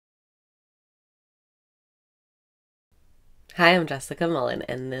Hi, I'm Jessica Mullen,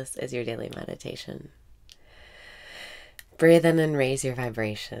 and this is your daily meditation. Breathe in and raise your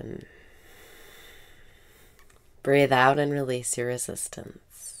vibration. Breathe out and release your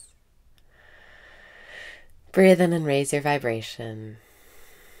resistance. Breathe in and raise your vibration.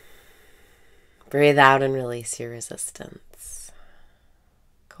 Breathe out and release your resistance.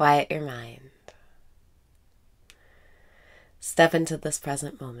 Quiet your mind. Step into this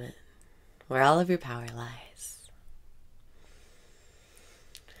present moment where all of your power lies.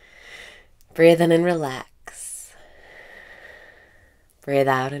 Breathe in and relax. Breathe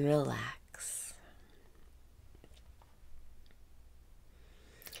out and relax.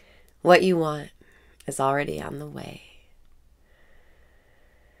 What you want is already on the way.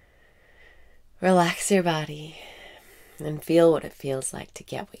 Relax your body and feel what it feels like to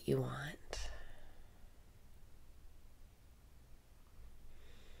get what you want.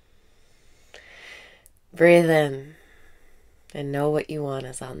 Breathe in and know what you want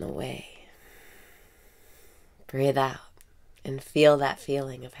is on the way. Breathe out and feel that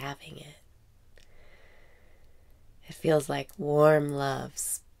feeling of having it. It feels like warm love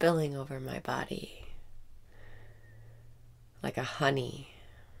spilling over my body, like a honey.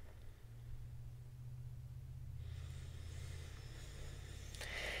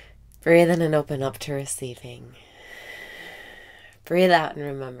 Breathe in and open up to receiving. Breathe out and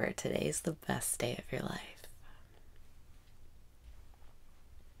remember today's the best day of your life.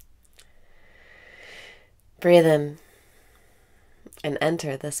 Breathe in and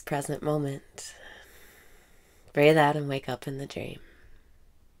enter this present moment. Breathe out and wake up in the dream.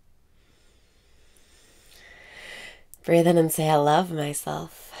 Breathe in and say, I love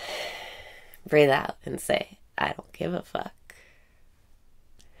myself. Breathe out and say, I don't give a fuck.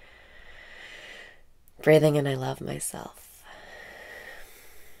 Breathing in, I love myself.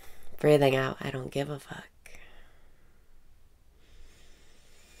 Breathing out, I don't give a fuck.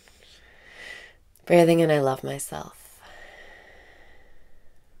 Breathing in, I love myself.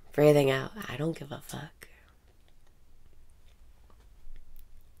 Breathing out, I don't give a fuck.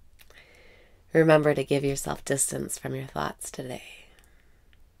 Remember to give yourself distance from your thoughts today.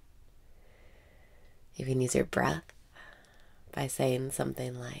 You can use your breath by saying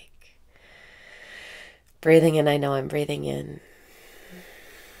something like, breathing in, I know I'm breathing in.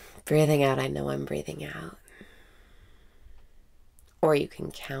 Breathing out, I know I'm breathing out. Or you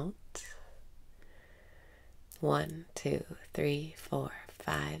can count. 1, 2, 3, 4,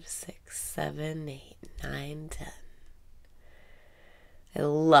 5, 6, 7, 8, 9, 10. I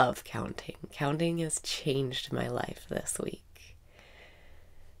love counting. Counting has changed my life this week.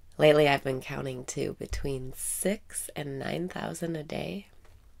 Lately, I've been counting to between 6,000 and 9,000 a day.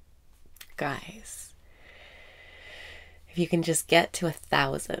 Guys, if you can just get to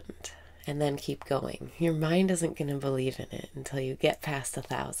 1,000 and then keep going, your mind isn't going to believe in it until you get past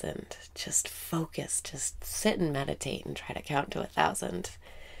 1,000. Just focus, just sit and meditate and try to count to 1,000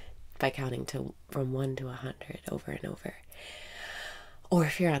 by counting from 1 to 100 over and over. Or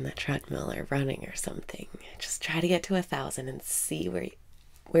if you're on the treadmill or running or something, just try to get to 1,000 and see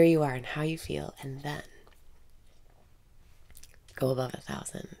where you are and how you feel, and then go above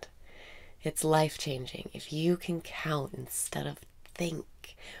 1,000. It's life-changing if you can count instead of think,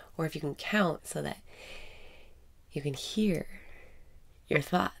 or if you can count so that you can hear your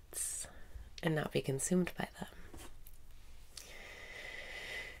thoughts and not be consumed by them.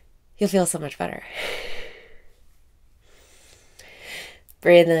 You'll feel so much better.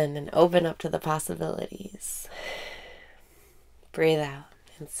 Breathe in and open up to the possibilities. Breathe out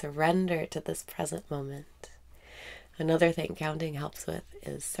and surrender to this present moment. Another thing counting helps with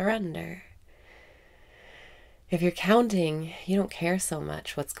is surrender. If you're counting, you don't care so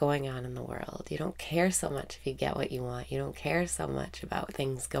much what's going on in the world. You don't care so much if you get what you want. You don't care so much about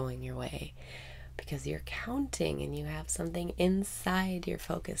things going your way because you're counting and you have something inside you're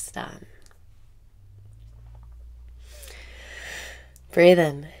focused on. Breathe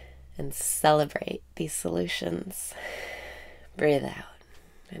in and celebrate these solutions. Breathe out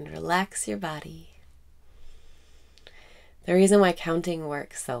and relax your body. The reason why counting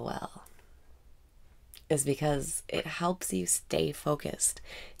works so well is because it helps you stay focused.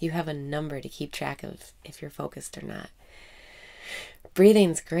 You have a number to keep track of if you're focused or not.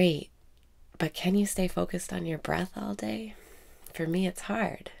 Breathing's great, but can you stay focused on your breath all day? For me, it's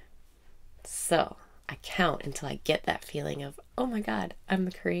hard. So I count until I get that feeling of, oh my God, I'm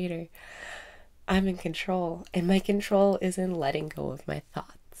the creator. I'm in control. And my control is in letting go of my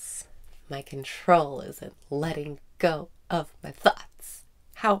thoughts. My control is in letting go of my thoughts.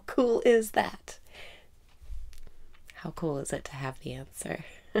 How cool is that? How cool is it to have the answer?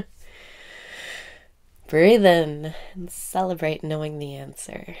 Breathe in and celebrate knowing the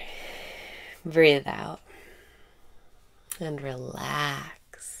answer. Breathe out and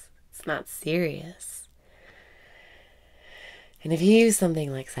relax. It's not serious. And if you use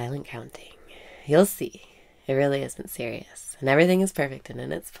something like silent counting, you'll see it really isn't serious. And everything is perfect and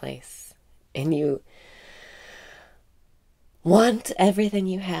in its place. And you want everything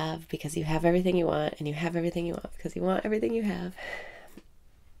you have because you have everything you want. And you have everything you want because you want everything you have.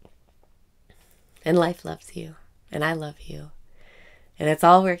 And life loves you. And I love you. And it's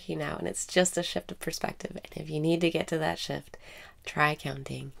all working out. And it's just a shift of perspective. And if you need to get to that shift, try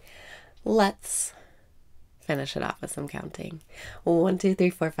counting. Let's finish it off with some counting. 1, 2, 3,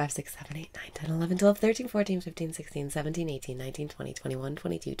 4, 5, 6, 7, 8, 9, 10, 11, 12, 13, 14, 15, 16, 17, 18, 19, 20, 21,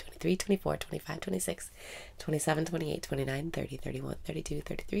 22, 23, 24, 25, 26, 27, 28, 29, 30, 31, 32,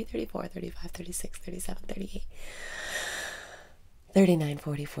 33, 34, 35, 36, 37, 38, 39,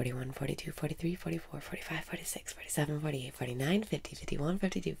 40, 41, 42, 43, 44, 45, 46, 47, 48, 49, 50, 51,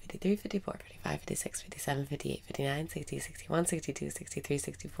 52, 53, 54, 55, 56, 57, 58, 59, 60, 61, 62, 63,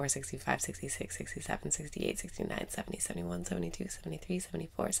 64, 65, 66, 67, 68, 69, 70, 71, 72, 73,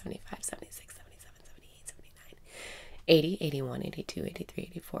 74, 75, 76, 77, 78, 79, 80, 81, 82, 83,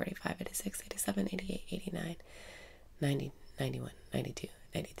 84, 85, 86, 87, 88, 89, 90, 91, 92,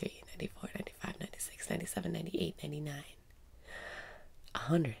 93, 94, 95, 96, 97, 98, 99.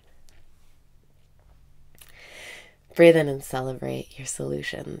 100. Breathe in and celebrate your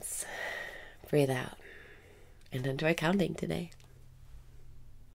solutions. Breathe out and enjoy counting today.